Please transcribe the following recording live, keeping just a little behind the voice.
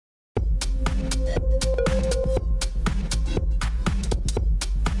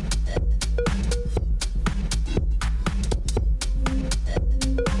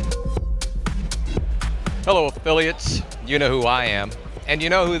Hello affiliates, you know who I am, and you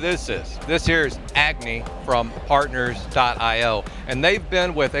know who this is. This here is Agni from partners.io, and they've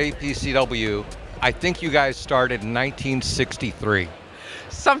been with APCW, I think you guys started in 1963.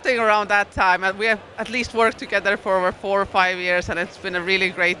 Something around that time, and we have at least worked together for over 4 or 5 years, and it's been a really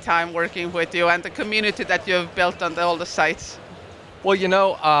great time working with you and the community that you have built on all the sites. Well, you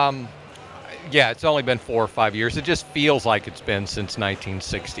know, yeah, it's only been 4 or 5 years. It just feels like it's been since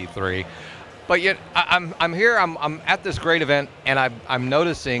 1963. But yet, I'm here, I'm at this great event, and I'm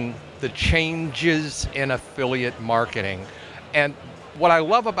noticing the changes in affiliate marketing. And what I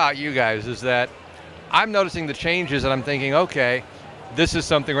love about you guys is that I'm noticing the changes, and I'm thinking, okay, this is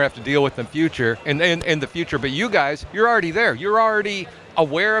something we're going to have to deal with in the future. But you guys, you're already there. You're already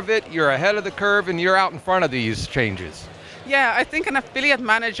aware of it. You're ahead of the curve, and you're out in front of these changes. Yeah, I think an affiliate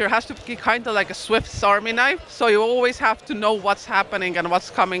manager has to be kind of like a Swiss Army knife. So you always have to know what's happening and what's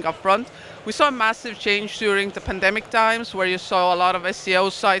coming up front. We saw a massive change during the pandemic times where you saw a lot of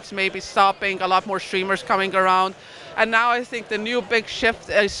SEO sites maybe stopping, a lot more streamers coming around. And now I think the new big shift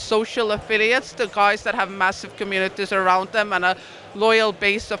is social affiliates, the guys that have massive communities around them and a loyal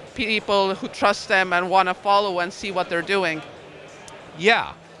base of people who trust them and want to follow and see what they're doing.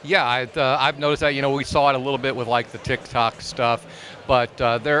 Yeah, I've noticed that. You know, we saw it a little bit with like the TikTok stuff, but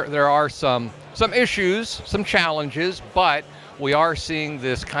there are some issues, some challenges, but we are seeing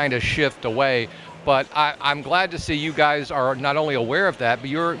this kind of shift away. But I'm glad to see you guys are not only aware of that,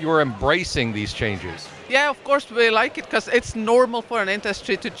 but you're embracing these changes. Yeah, of course we like it because it's normal for an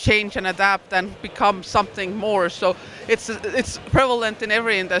industry to change and adapt and become something more. So it's prevalent in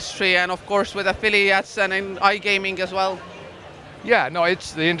every industry, and of course with affiliates and in iGaming as well. Yeah, no,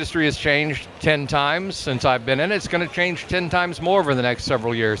 the industry has changed 10 times since I've been in it. It's going to change 10 times more over the next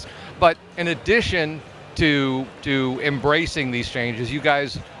several years. But in addition to embracing these changes, you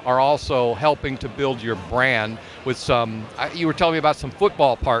guys are also helping to build your brand with some, you were telling me about some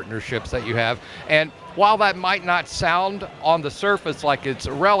football partnerships that you have. And while that might not sound on the surface like it's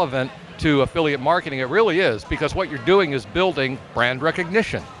relevant to affiliate marketing, it really is, because what you're doing is building brand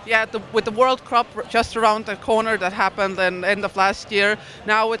recognition. Yeah, with the World Cup just around the corner that happened in the end of last year,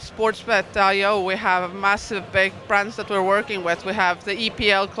 now with sportsbet.io we have massive big brands that we're working with. We have the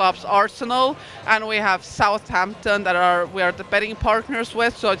EPL clubs Arsenal, and we have Southampton that we are the betting partners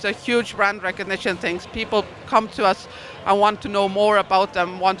with, so it's a huge brand recognition thing. People come to us and want to know more about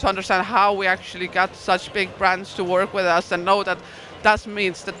them, want to understand how we actually got such big brands to work with us, and know that that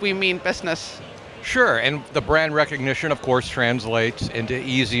means that we mean business. Sure, and the brand recognition, of course, translates into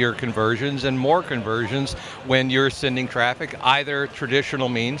easier conversions and more conversions when you're sending traffic, either traditional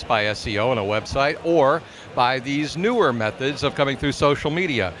means by SEO on a website or by these newer methods of coming through social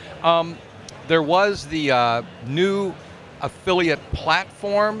media. There was the new affiliate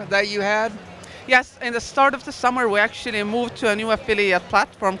platform that you had. Yes, in the start of the summer we actually moved to a new affiliate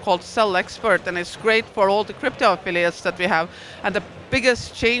platform called Sell Expert, and it's great for all the crypto affiliates that we have. And the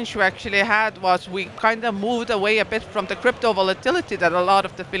biggest change we actually had was we kind of moved away a bit from the crypto volatility that a lot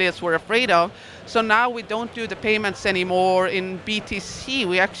of the affiliates were afraid of. So now we don't do the payments anymore in BTC.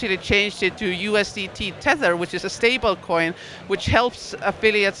 We actually changed it to USDT Tether, which is a stable coin, which helps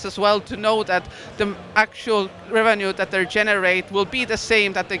affiliates as well to know that the actual revenue that they generate will be the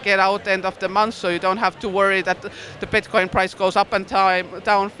same that they get out end of the month, so you don't have to worry that the Bitcoin price goes up and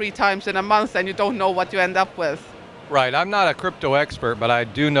down 3 times in a month and you don't know what you end up with. Right, I'm not a crypto expert, but I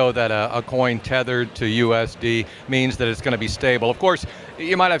do know that a coin tethered to USD means that it's going to be stable. Of course,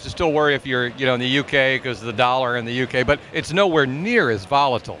 you might have to still worry if you're in the UK because of the dollar in the UK, but it's nowhere near as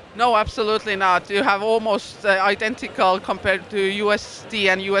volatile. No, absolutely not. You have almost identical compared to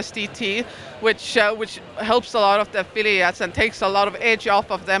USD and USDT, which helps a lot of the affiliates and takes a lot of edge off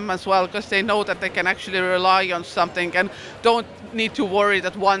of them as well, because they know that they can actually rely on something and don't need to worry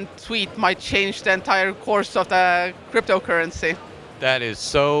that one tweet might change the entire course of the cryptocurrency. That is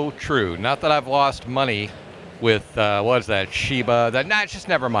so true. Not that I've lost money with, what is that, Shiba, just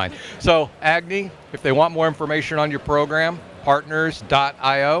never mind. So Agni, if they want more information on your program,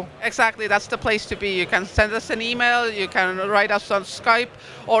 partners.io. Exactly, that's the place to be. You can send us an email, you can write us on Skype,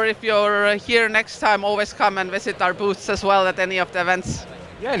 or if you're here next time, always come and visit our booths as well at any of the events.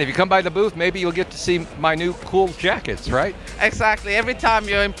 Yeah, and if you come by the booth, maybe you'll get to see my new cool jackets, right? Exactly, every time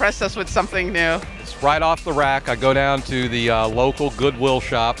you impress us with something new. It's right off the rack. I go down to the local Goodwill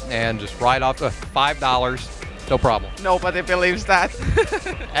shop and just right off the $5, no problem. Nobody believes that.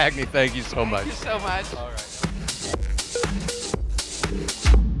 Agni, thank you so much. Thank you so much.